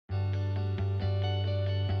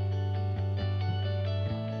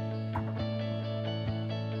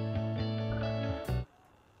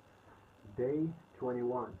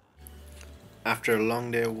21. After a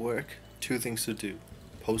long day of work, two things to do: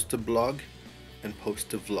 post a blog and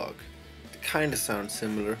post a vlog. They kinda sound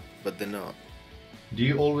similar, but they're not. Do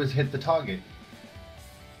you always hit the target?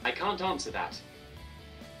 I can't answer that.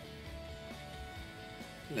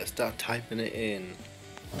 Let's start typing it in.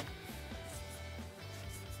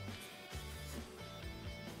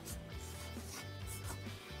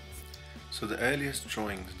 So the earliest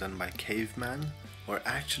drawings done by caveman were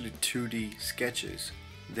actually 2D sketches.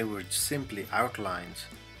 They were simply outlines,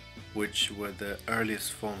 which were the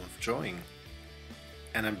earliest form of drawing.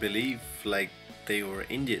 And I believe they were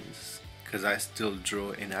Indians, because I still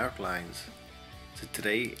draw in outlines. So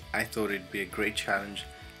today I thought it'd be a great challenge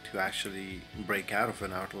to actually break out of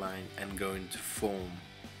an outline and go into form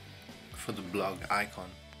for the blog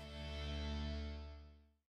icon.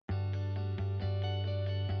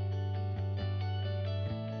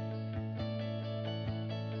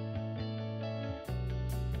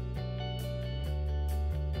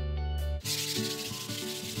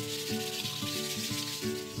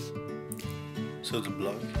 So the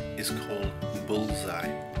blog is called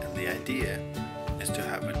Bullseye, and the idea is to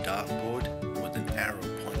have a dartboard with an arrow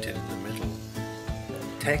pointed in the middle.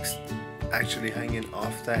 Text actually hanging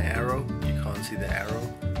off that arrow, you can't see the arrow,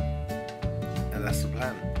 and that's the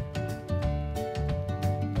plan.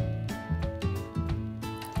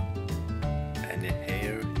 And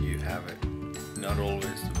here you have it. Not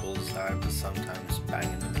always the bullseye, but sometimes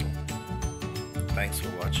bang in the middle. Thanks for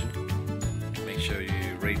watching. Make sure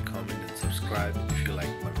you rate, comment and subscribe if you like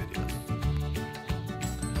my video.